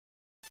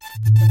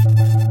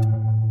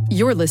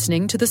You're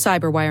listening to the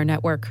Cyberwire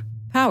Network,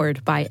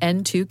 powered by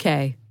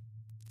N2K.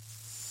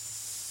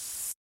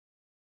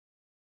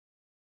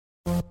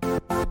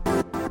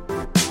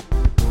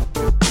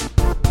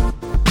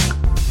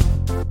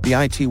 The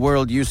IT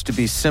world used to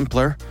be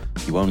simpler.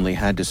 You only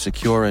had to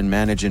secure and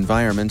manage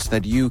environments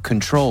that you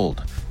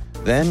controlled.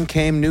 Then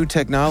came new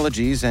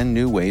technologies and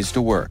new ways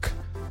to work.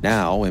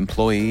 Now,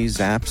 employees,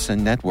 apps,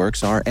 and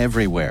networks are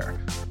everywhere.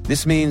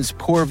 This means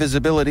poor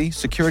visibility,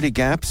 security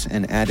gaps,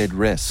 and added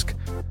risk.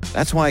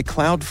 That's why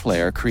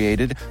Cloudflare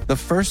created the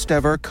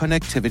first-ever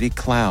connectivity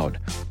cloud.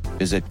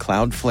 Visit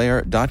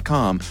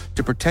cloudflare.com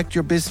to protect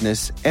your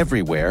business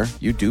everywhere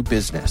you do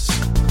business.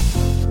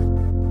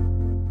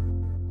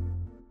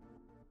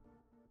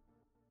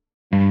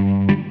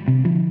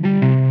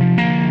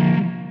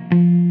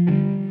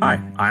 Hi,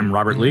 I'm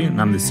Robert Lee,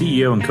 and I'm the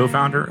CEO and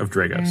co-founder of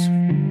Dragos.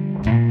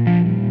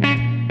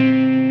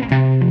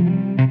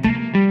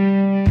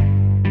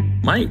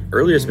 My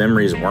earliest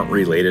memories weren't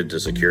related to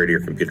security or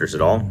computers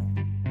at all.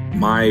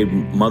 My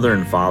mother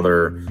and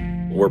father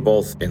were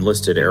both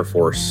enlisted Air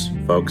Force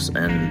folks,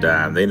 and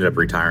they ended up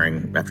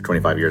retiring after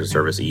 25 years of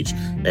service each.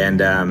 And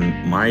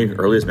my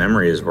earliest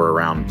memories were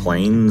around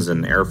planes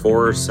and Air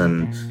Force,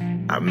 and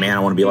man, I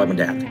want to be like my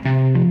dad.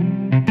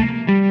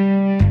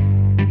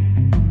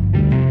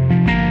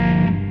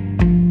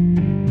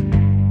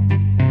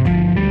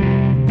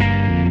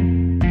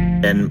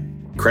 And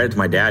credit to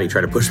my dad, he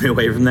tried to push me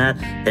away from that.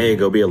 Hey,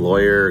 go be a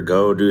lawyer,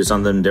 go do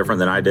something different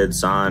than I did,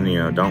 son.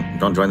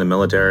 Don't join the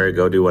military,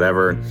 go do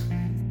whatever.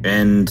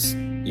 And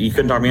he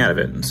couldn't talk me out of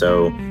it. And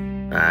so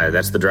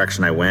that's the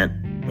direction I went,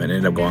 and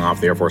ended up going off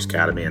the Air Force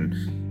Academy and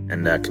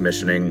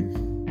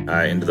commissioning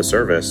into the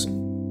service.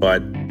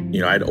 But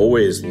I'd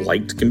always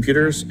liked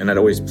computers, and I'd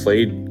always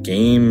played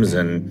games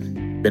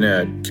and been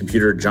a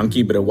computer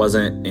junkie, but it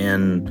wasn't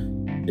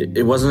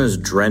as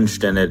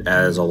drenched in it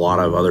as a lot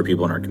of other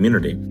people in our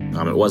community.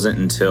 It wasn't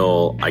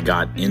until I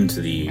got into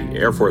the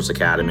Air Force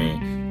Academy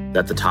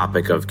that the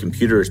topic of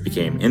computers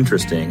became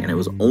interesting, and it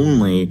was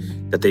only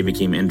that they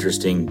became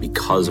interesting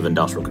because of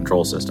industrial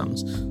control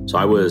systems. So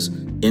I was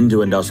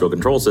into industrial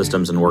control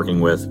systems and working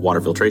with water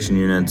filtration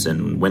units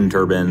and wind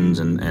turbines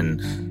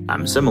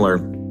and similar.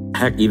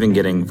 Heck, even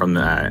getting from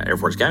the Air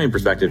Force Academy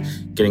perspective,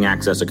 getting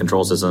access to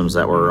control systems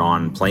that were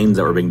on planes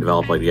that were being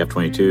developed like the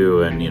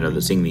F-22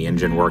 and, seeing the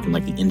engine work and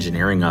like the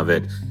engineering of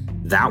it,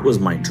 that was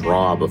my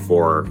draw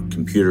before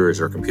computers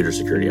or computer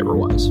security ever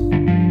was.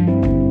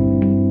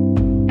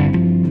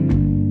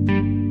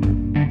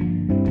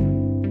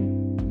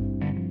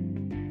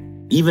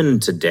 Even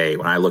today,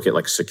 when I look at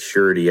like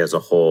security as a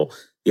whole,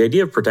 the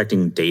idea of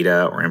protecting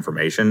data or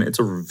information, it's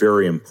a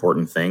very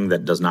important thing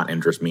that does not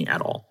interest me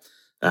at all.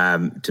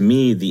 To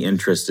me, the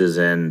interest is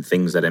in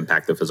things that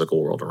impact the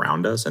physical world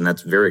around us, and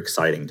that's very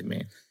exciting to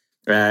me.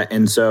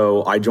 And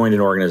so I joined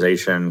an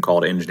organization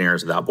called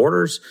Engineers Without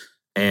Borders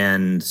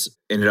and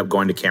ended up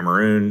going to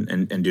Cameroon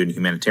and doing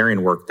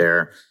humanitarian work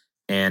there.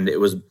 And it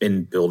was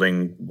in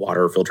building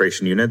water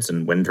filtration units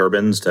and wind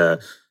turbines to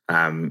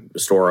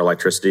store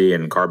electricity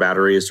and car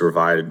batteries to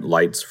provide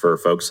lights for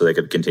folks so they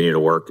could continue to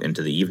work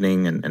into the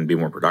evening and be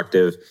more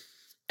productive.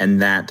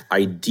 And that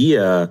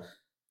idea,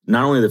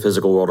 not only the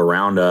physical world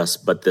around us,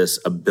 but this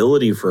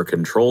ability for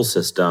control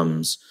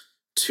systems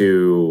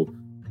to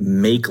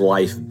make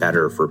life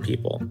better for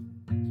people.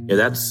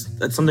 That's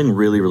something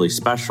really, really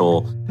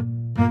special.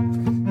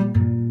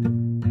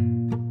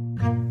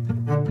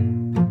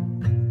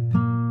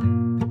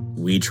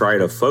 We try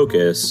to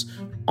focus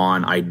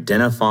on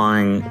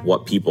identifying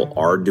what people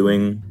are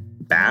doing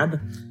bad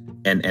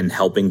and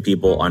helping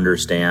people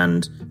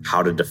understand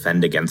how to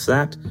defend against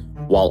that,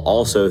 while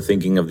also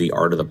thinking of the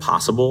art of the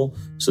possible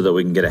so that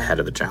we can get ahead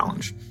of the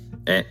challenge.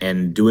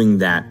 And doing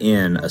that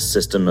in a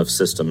system of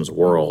systems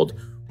world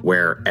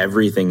where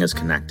everything is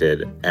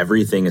connected,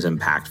 everything is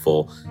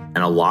impactful, and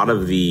a lot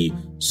of the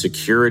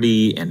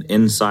security and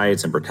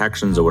insights and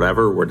protections or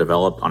whatever were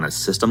developed on a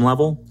system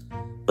level.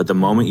 But the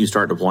moment you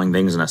start deploying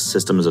things in a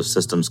systems of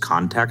systems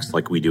context,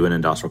 like we do in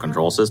industrial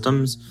control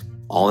systems,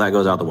 all that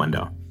goes out the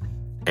window.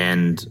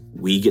 And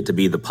we get to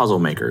be the puzzle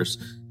makers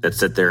that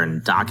sit there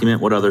and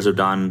document what others have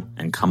done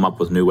and come up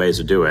with new ways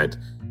to do it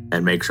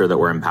and make sure that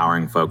we're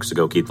empowering folks to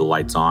go keep the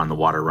lights on, the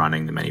water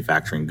running, the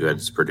manufacturing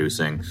goods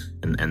producing,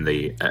 and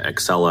the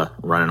Excella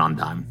running on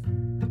time.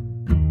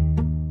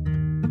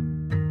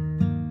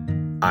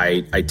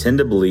 I tend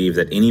to believe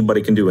that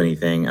anybody can do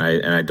anything,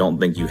 and I don't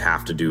think you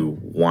have to do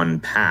one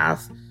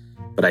path,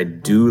 but I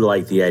do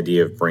like the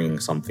idea of bringing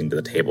something to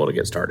the table to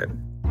get started.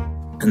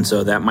 And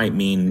so that might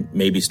mean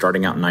maybe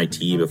starting out in IT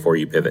before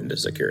you pivot into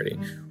security.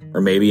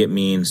 Or maybe it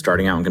means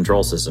starting out in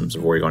control systems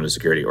before you go into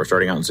security, or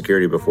starting out in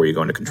security before you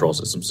go into control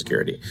system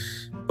security.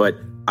 But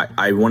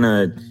I want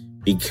to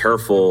be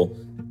careful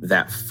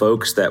that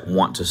folks that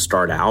want to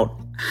start out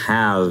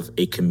have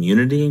a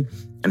community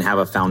and have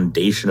a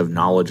foundation of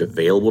knowledge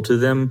available to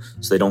them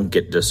so they don't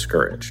get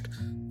discouraged.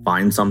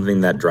 Find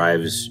something that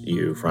drives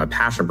you from a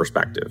passion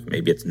perspective.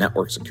 Maybe it's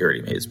network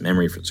security, maybe it's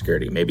memory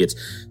security, maybe it's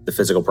the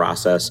physical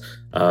process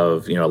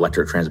of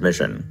electric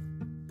transmission.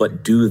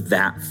 but do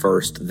that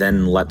first.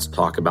 Then let's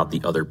talk about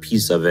the other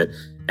piece of it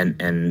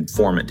and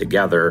form it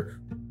together.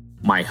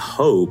 My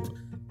hope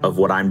of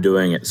what I'm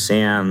doing at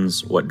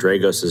SANS, what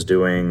Dragos is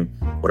doing,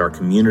 what our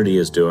community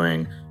is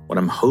doing, what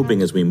I'm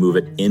hoping is we move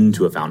it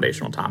into a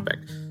foundational topic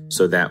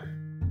so that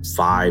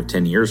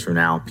 5-10 years from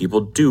now,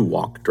 people do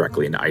walk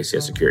directly into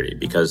ICS security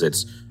because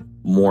it's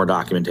more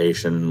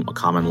documentation, a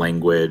common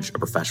language, a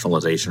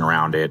professionalization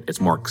around it.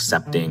 It's more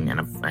accepting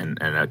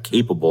and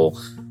capable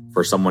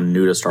for someone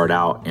new to start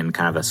out in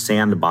kind of a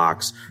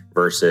sandbox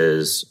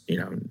versus,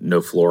 no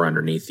floor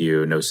underneath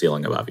you, no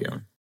ceiling above you.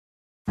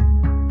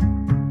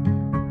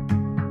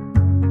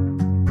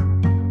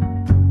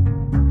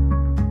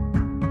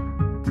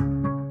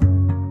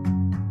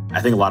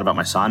 I think a lot about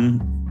my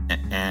son,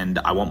 and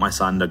I want my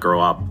son to grow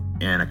up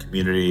in a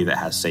community that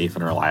has safe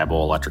and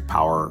reliable electric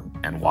power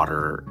and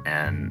water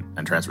and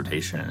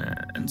transportation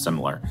and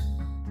similar.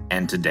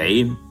 And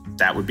today,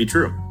 that would be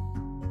true.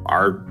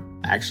 Our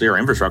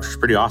infrastructure is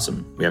pretty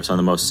awesome. We have some of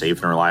the most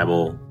safe and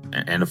reliable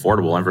and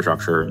affordable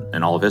infrastructure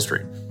in all of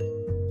history.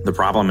 The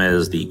problem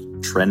is the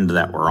trend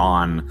that we're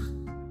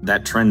on,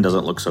 that trend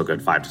doesn't look so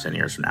good 5 to 10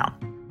 years from now.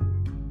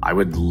 I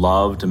would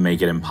love to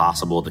make it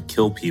impossible to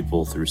kill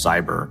people through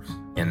cyber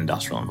in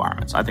industrial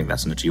environments. I think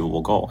that's an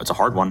achievable goal. It's a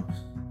hard one,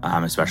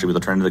 especially with the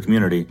trend of the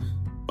community,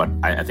 but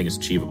I think it's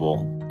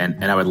achievable.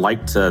 And I would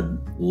like to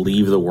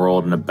leave the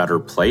world in a better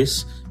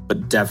place,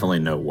 but definitely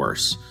no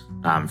worse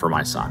for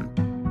my son.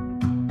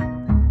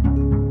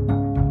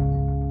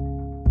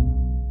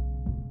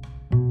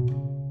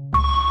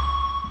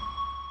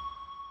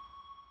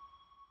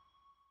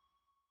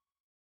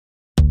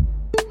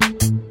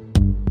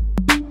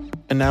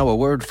 And now a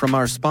word from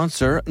our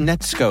sponsor,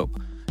 Netskope.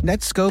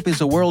 Netskope is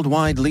a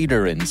worldwide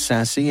leader in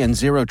SASE and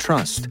Zero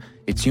Trust.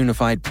 Its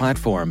unified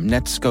platform,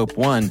 Netskope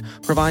One,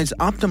 provides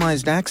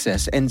optimized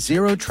access and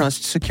Zero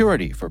Trust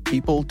security for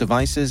people,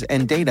 devices,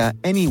 and data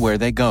anywhere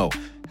they go,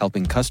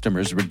 helping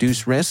customers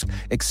reduce risk,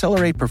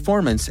 accelerate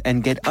performance,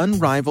 and get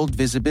unrivaled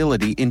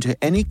visibility into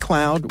any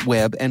cloud,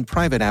 web, and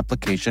private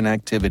application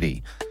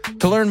activity.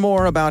 To learn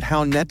more about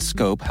how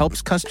Netskope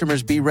helps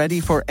customers be ready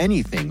for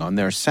anything on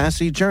their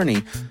SASE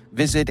journey,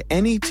 visit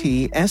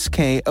netskope.com.